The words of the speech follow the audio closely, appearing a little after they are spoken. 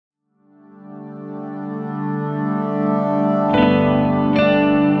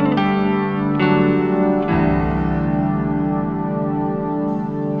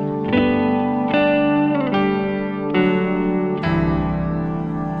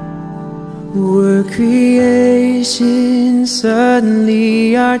Were creation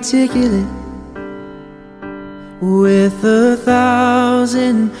suddenly articulate with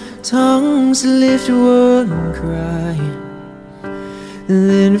 1,000 tongues to lift one cry?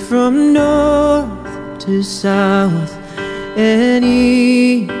 Then from north to south and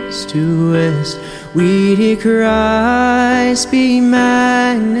east to west, we hear Christ be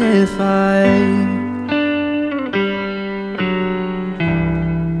magnified.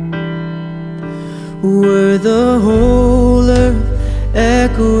 Were the whole earth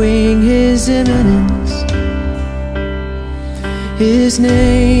echoing His imminence, His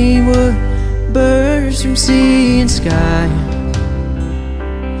name would burst from sea and sky.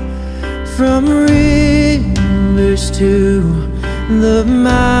 From rivers to the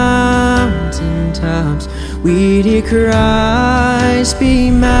mountain tops, we'd hear Christ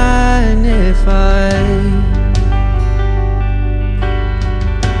be magnified.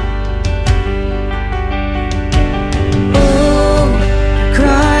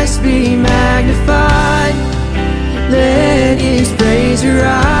 Be magnified, let His praise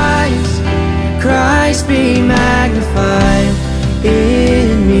arise. Christ be magnified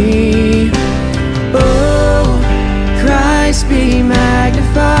in me. Oh, Christ be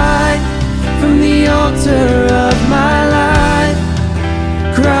magnified from the altar of my life.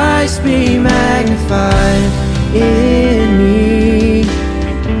 Christ be magnified in me.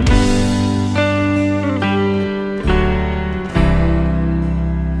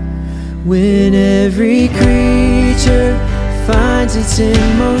 When every creature finds its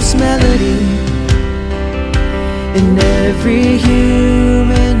inmost melody, and every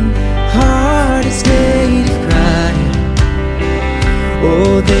human heart its native cry,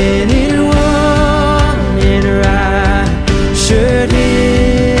 oh, then in one enraptured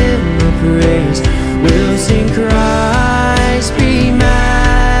hymn of praise we'll sing, Christ be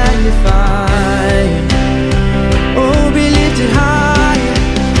magnified. Oh, be lifted high,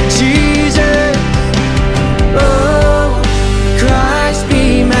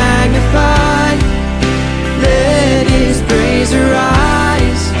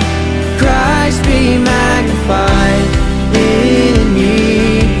 arise. Christ be magnified in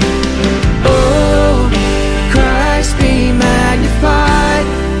me. Oh, Christ be magnified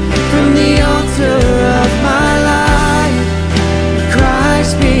from the altar of my life.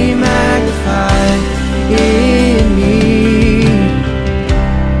 Christ be magnified in me.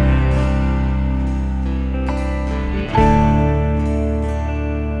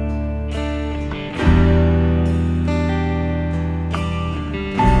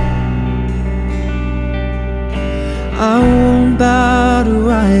 I won't bow to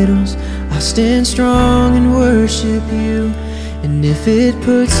idols, I'll stand strong and worship you. And if it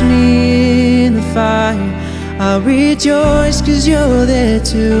puts me in the fire, I'll rejoice 'cause you're there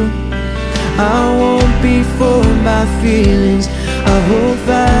too. I won't be formed by feelings, I'll hold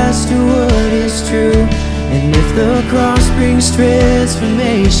fast to what is true. And if the cross brings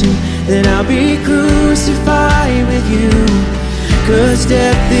transformation, then I'll be crucified with you. 'Cause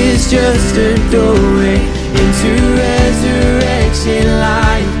death is just a doorway into resurrection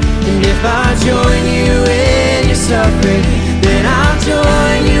life. And if I join you in your suffering, then I'll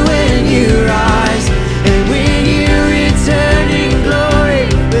join you when you rise.